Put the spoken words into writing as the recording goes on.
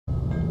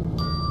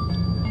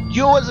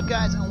Yo, what's up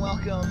guys, and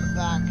welcome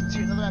back to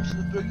another episode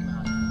of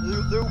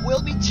Boogeyman. There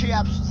will be 2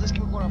 episodes this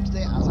game going up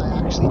today, as I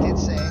actually did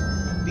say,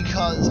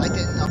 because I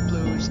didn't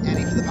upload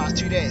any for the past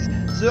 2 days.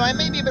 So I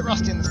may be a bit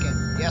rusty in this game.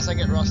 Yes, I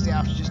get rusty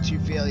after just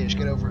 2 failures,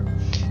 get over it.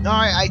 Now,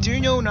 I do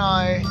know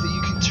now that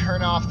you can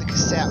turn off the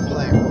cassette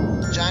player,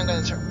 which I am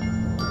going to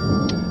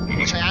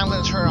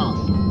turn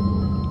off,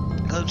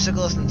 because I'm sick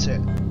of listening to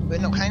it.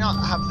 But no, can I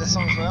not have this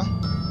on as well?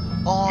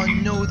 Oh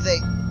no, if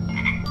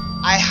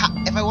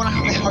I want to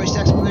have the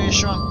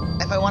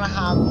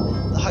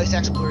house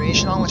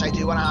exploration on, which I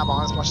do want to have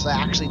on as much as I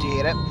actually do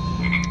hate it.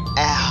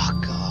 Oh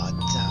god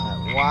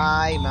damn it!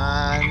 Why,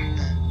 man?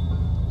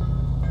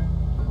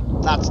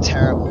 That's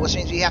terrible. Which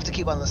means we have to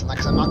keep on listening,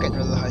 because I'm not getting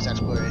rid of the house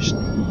exploration.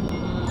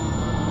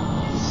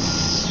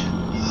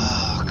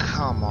 Oh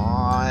come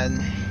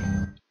on.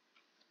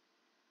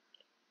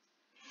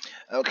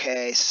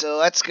 Okay, so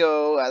let's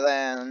go and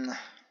then.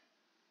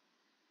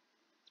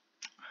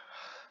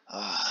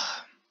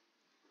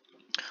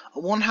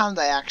 On one hand,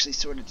 I actually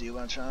sort of do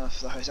want to turn off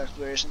the house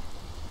exploration,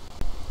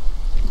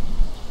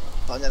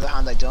 but on the other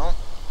hand, I don't,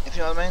 if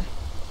you know what I mean.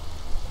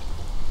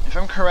 If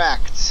I'm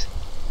correct,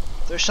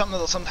 there's something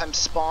that'll sometimes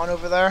spawn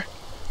over there,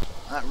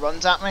 and it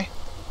runs at me.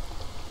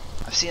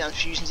 I've seen it on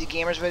Fusion Z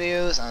Gamers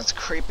videos, and it's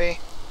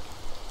creepy.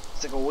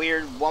 It's like a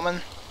weird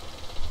woman,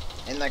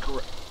 in like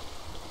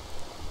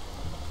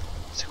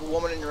it's like a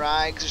woman in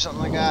rags or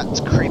something like that.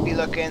 It's creepy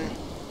looking.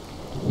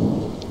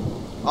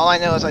 All I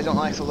know is I don't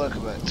like the look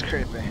of it. It's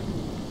creepy.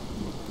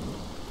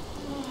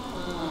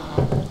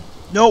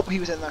 Nope, he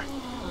was in there.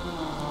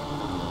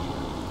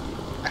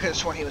 I could have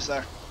sworn he was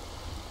there.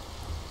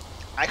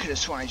 I could have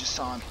sworn I just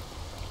saw him.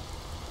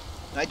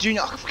 And I do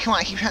know. Come on,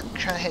 I keep trying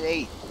to hit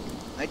 8.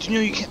 I do know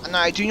you can. No,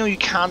 I do know you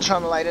can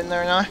turn the light in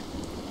there now.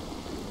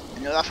 I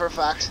know that for a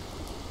fact.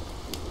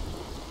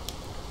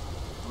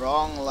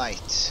 Wrong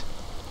light.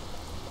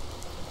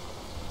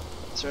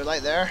 Is there a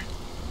light there?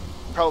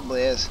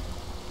 Probably is.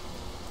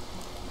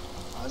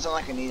 Oh, it's not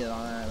like I need it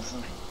on there or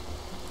anything.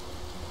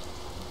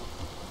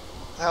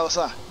 What the hell was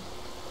that?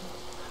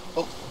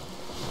 Oh,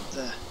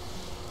 the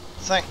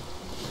thing.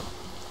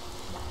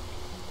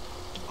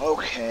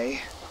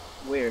 Okay,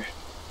 weird.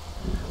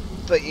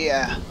 But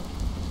yeah,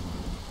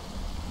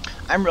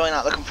 I'm really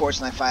not looking forward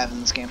to night 5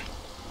 in this game.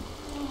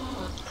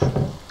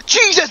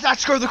 Jesus, that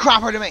scared the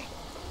crap out of me!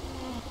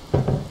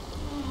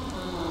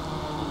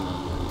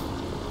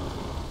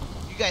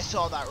 You guys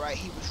saw that, right?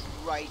 He was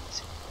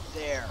right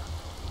there.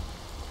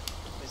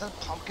 Wait, is that a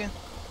pumpkin?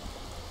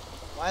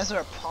 Why is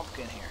there a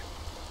pumpkin here?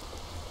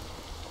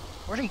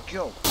 Where'd he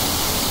go?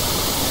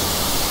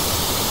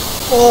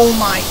 Oh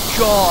my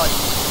god!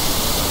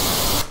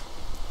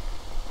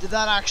 Did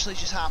that actually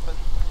just happen?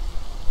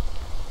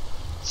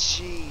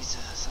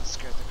 Jesus, that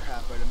scared the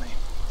crap out of me.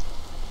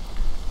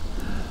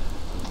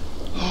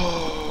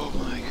 Oh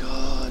my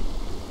god.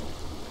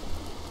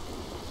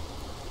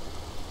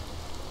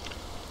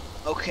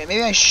 Okay,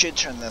 maybe I should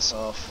turn this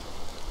off.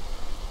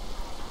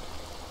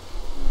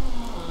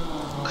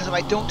 Because if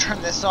I don't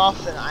turn this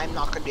off, then I'm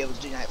not going to be able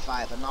to do Night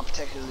 5. I'm not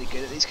particularly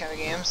good at these kind of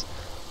games.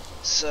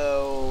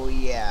 So,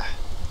 yeah.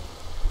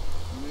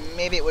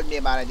 Maybe it wouldn't be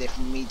a bad idea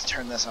for me to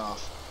turn this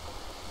off.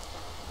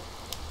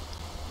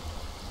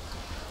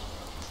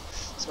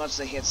 As much as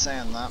I hate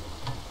saying that.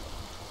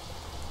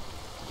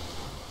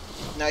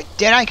 Now,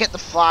 did I get the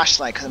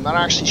flashlight? Because I'm not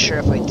actually sure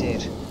if I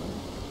did.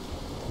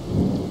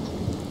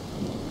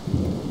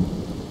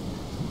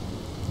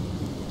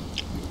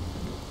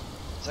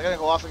 Is that going to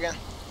go off again?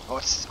 Oh,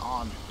 it's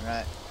on,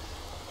 right.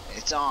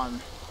 It's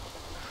on.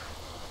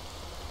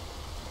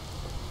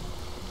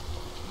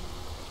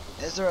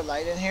 Is there a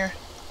light in here?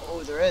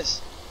 Oh, there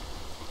is.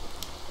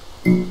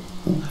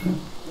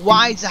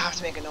 Why does it have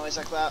to make a noise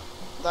like that?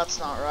 That's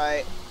not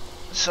right.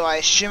 So I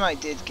assume I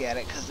did get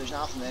it, because there's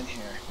nothing in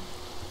here.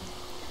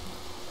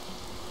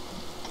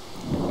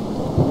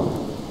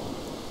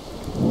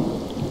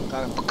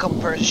 Got a couple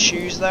pairs of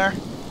shoes there.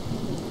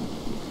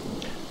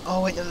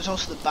 Oh wait, no, there's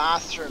also the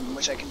bathroom,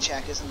 which I can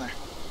check, isn't there?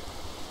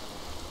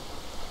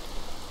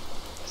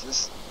 Is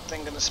this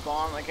thing gonna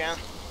spawn again?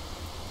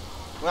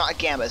 Well, not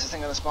again, but is this thing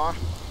gonna spawn?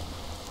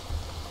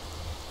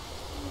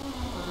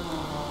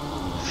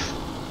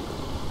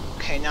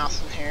 Okay,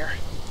 nothing here.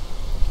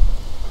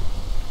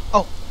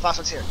 Oh,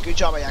 flashlight's here. Good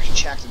job, I actually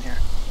checked in here.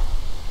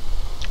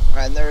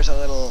 Right, and there's a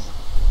little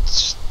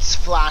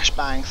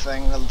flashbang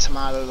thing, a little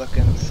tomato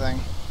looking thing.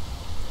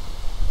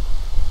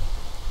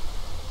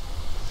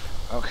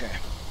 Okay.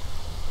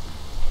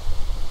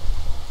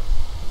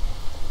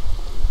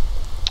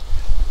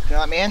 Can you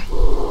let me in?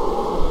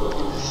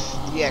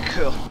 Yeah,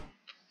 cool.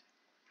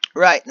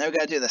 Right, now we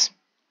gotta do this.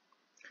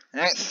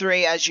 Night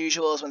 3, as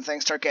usual, is when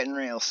things start getting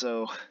real,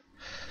 so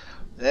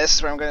this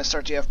is where I'm gonna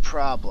start to have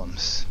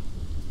problems.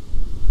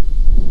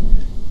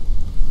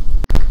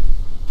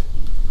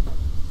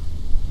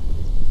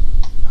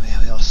 Oh yeah,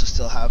 we also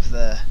still have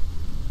the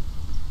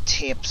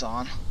tapes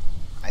on,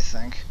 I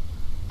think.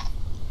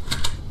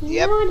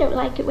 Yep. No, I don't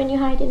like it when you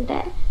hide in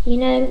there. You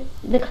know,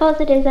 the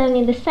closet is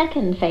only the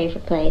second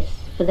favourite place.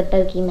 for the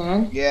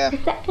Boogeyman. Yeah. The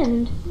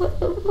second. What's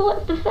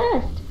the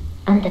first?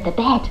 Under the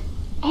bed.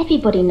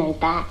 Everybody knows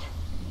that.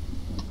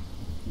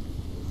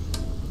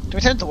 Do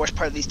we tell you the worst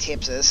part of these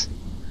tapes is?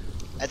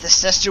 The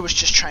sister was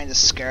just trying to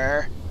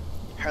scare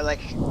her,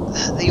 like,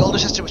 the older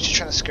sister was just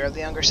trying to scare the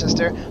younger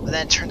sister, but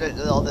then it turned out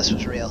that all this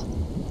was real.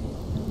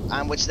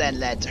 Which then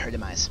led to her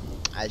demise,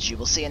 as you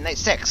will see in night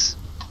 6.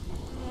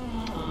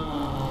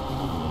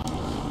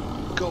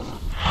 Go.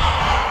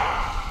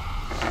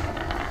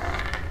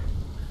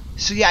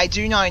 So yeah, I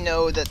do now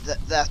know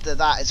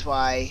that is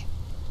why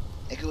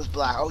it goes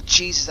black. Oh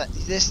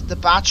Jesus, the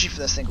battery for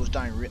this thing goes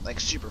down like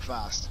super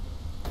fast.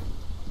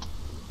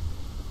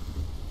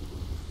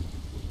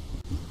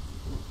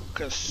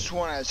 Could have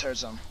sworn I just heard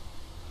some.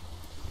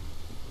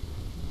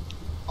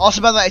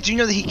 Also, by the way, I do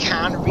know that he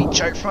can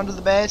reach out from under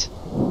the bed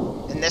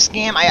in this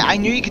game. I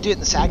knew you could do it in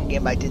the second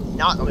game, but I did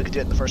not know we could do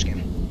it in the first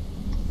game.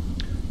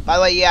 By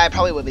the way, yeah, I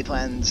probably will be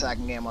playing the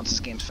second game once this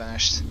game's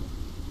finished.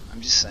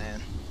 I'm just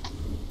saying.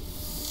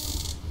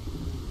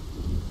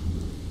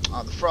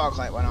 Oh, the frog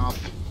light went off.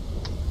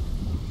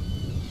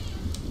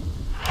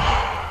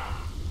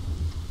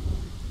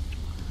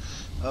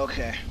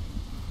 Okay.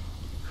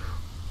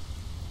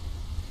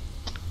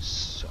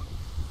 So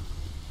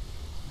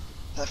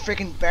that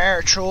freaking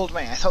bear trolled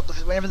me. I thought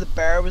whenever the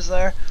bear was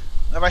there,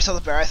 whenever I saw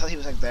the bear, I thought he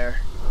was like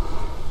there.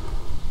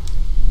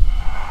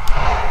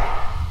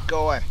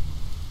 Go away.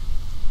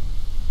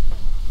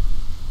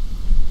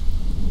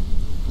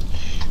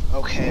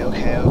 Okay.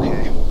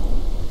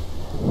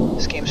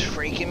 This game's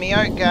freaking me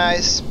out,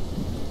 guys.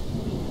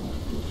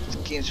 This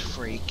game's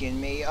freaking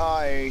me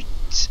out.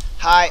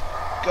 Hi,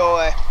 go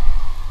away.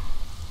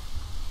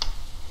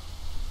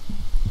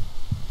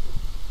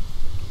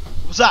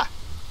 What was that?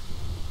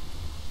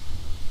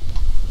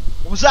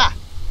 What was that?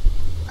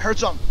 I heard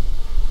something.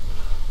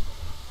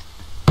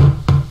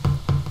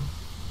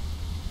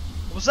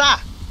 What was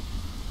that?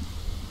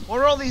 What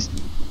are all these?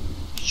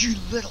 You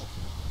little.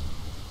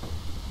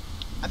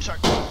 I'm sorry.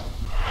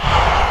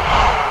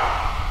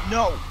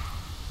 No.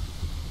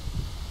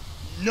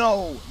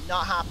 No,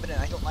 not happening.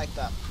 I don't like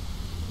that.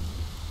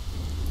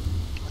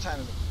 What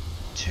time is it?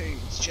 2.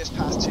 It's just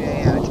past 2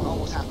 AM. It's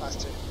almost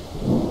 2:30.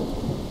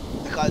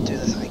 I gotta do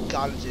this. I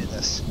gotta do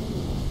this.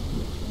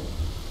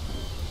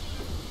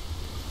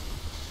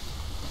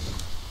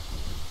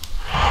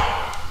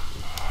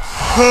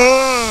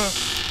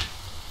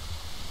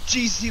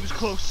 Jesus, he was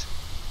close.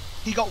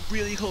 He got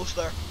really close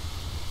there.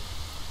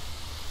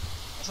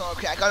 That's not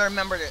okay. I gotta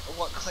remember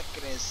what click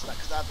it is,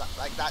 because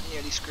that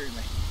nearly screwed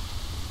me.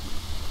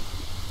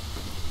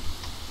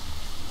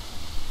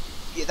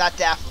 Yeah, that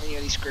definitely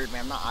nearly screwed me.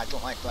 I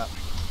don't like that.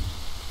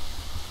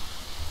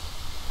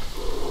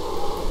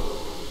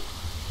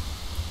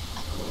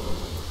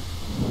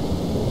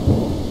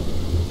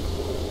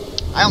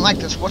 I don't like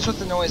this. What's with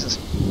the noises?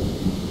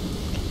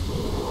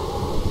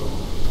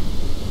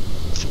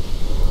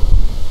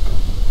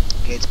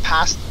 Okay, it's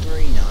past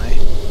 3 now.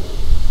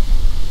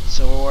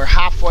 So we're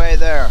halfway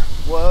there.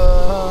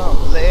 Whoa,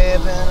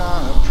 living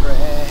on a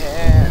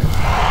prayer.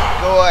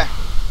 Go away.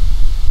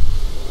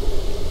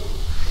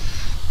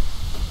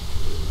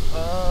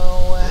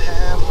 Oh, we're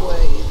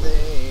halfway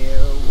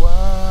there.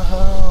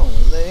 Whoa,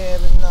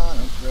 living on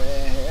a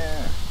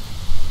prayer.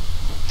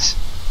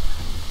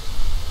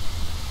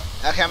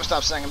 Okay, I'm gonna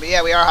stop singing, but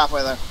yeah, we are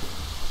halfway there.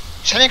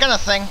 Should I make it a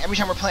thing? Every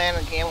time we're playing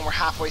a game when we're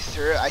halfway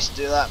through it, I should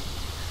do that.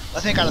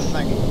 Let's make it a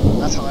thing.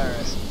 That's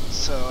hilarious.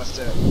 So let's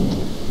do it.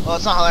 Well,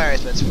 it's not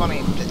hilarious, but it's funny.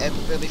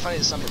 It'll be funny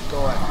to some people. Go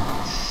away.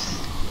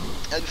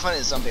 It'll be funny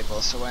to some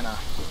people, so why not?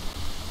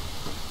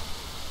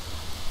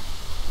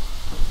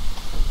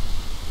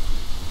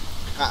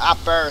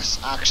 That bear's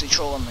actually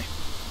trolling me.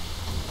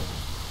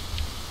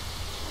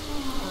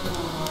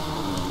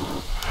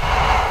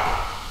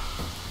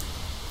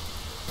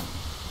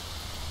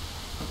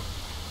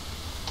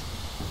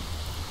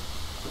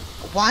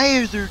 Why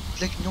are there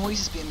like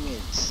noises being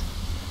made? It's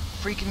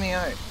freaking me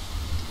out.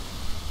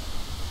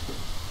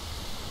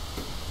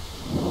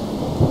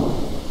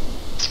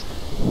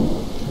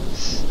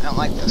 I don't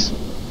like this.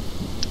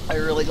 I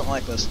really don't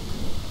like this.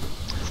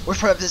 Worst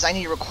part of this, I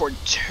need to record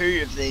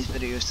 2 of these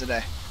videos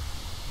today.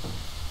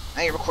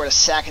 I need to record a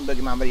second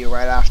Boogeyman video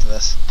right after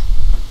this.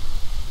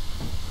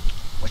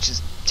 Which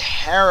is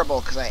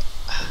terrible, because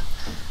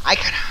I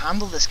can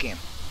handle this game.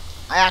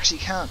 I actually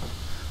can.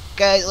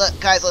 Guys,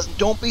 listen,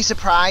 don't be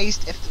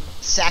surprised if the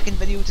second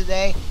video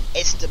today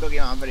isn't a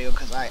Boogeyman video,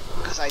 because I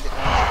didn't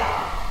want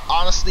to.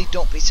 Honestly,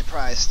 don't be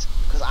surprised,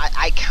 because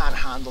I can't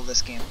handle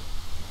this game.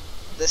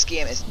 This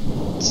game is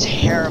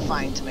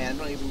terrifying to me. I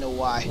don't even know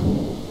why.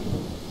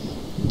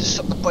 Just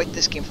something about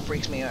this game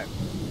freaks me out.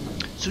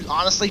 So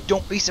honestly,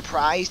 don't be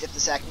surprised if the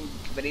second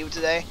video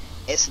today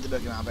isn't the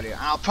Boogeyman video.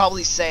 And I'll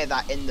probably say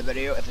that in the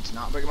video if it's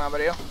not a Boogeyman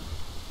video.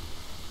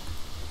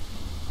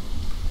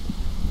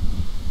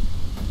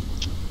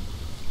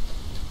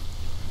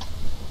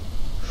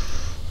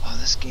 Oh,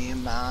 this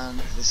game,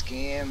 man. This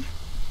game.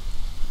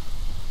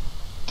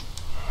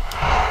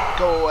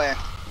 Go away.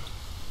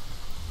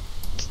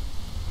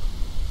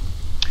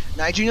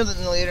 Now I do know that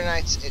in the later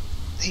nights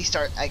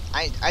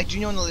I do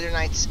know in the later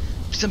nights,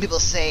 some people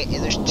say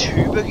there's 2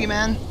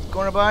 boogeymen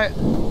going about,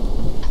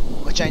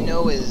 which I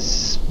know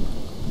is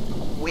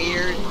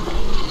weird.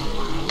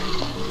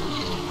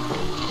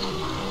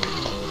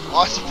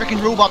 Oh, it's a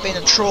freaking robot being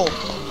a troll.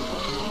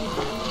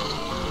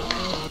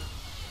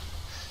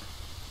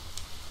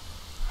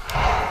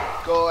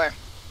 Go away.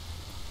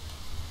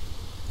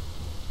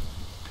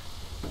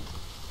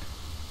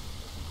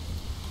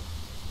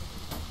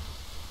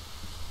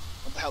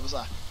 What the hell was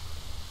that?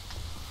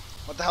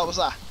 What the hell was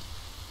that?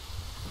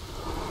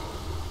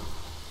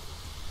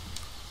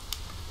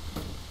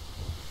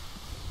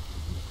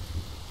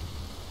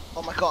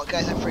 Oh my god,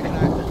 guys, I'm freaking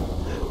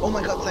out. Oh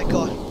my god, thank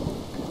god.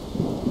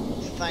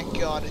 Thank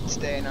god it's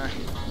day now.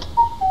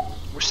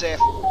 We're safe.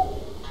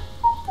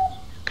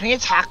 Can he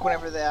attack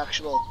whenever the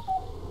actual,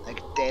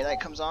 like, daylight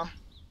comes on?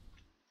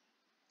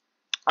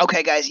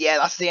 Okay, guys, yeah,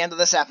 that's the end of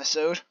this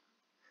episode.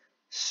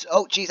 So,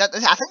 oh, jeez, I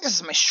think this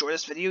is my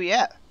shortest video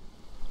yet.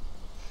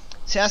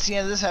 So that's the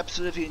end of this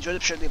episode. If you enjoyed it,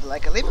 be sure to leave a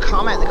like and leave a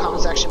comment in the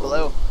comment section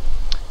below.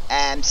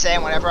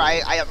 Saying whatever.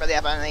 I don't really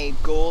have any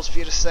goals for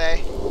you to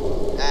say.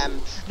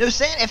 No,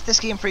 saying if this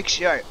game freaks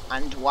you out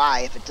and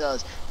why, if it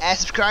does.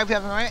 Subscribe if you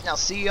haven't already, and I'll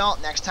see you all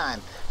next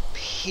time.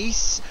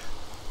 Peace.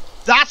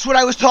 That's what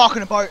I was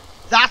talking about.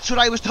 That's what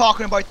I was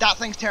talking about. That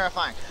thing's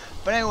terrifying.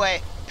 But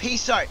anyway,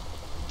 peace out.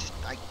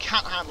 I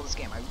can't handle this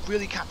game. I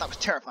really can't. That was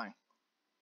terrifying.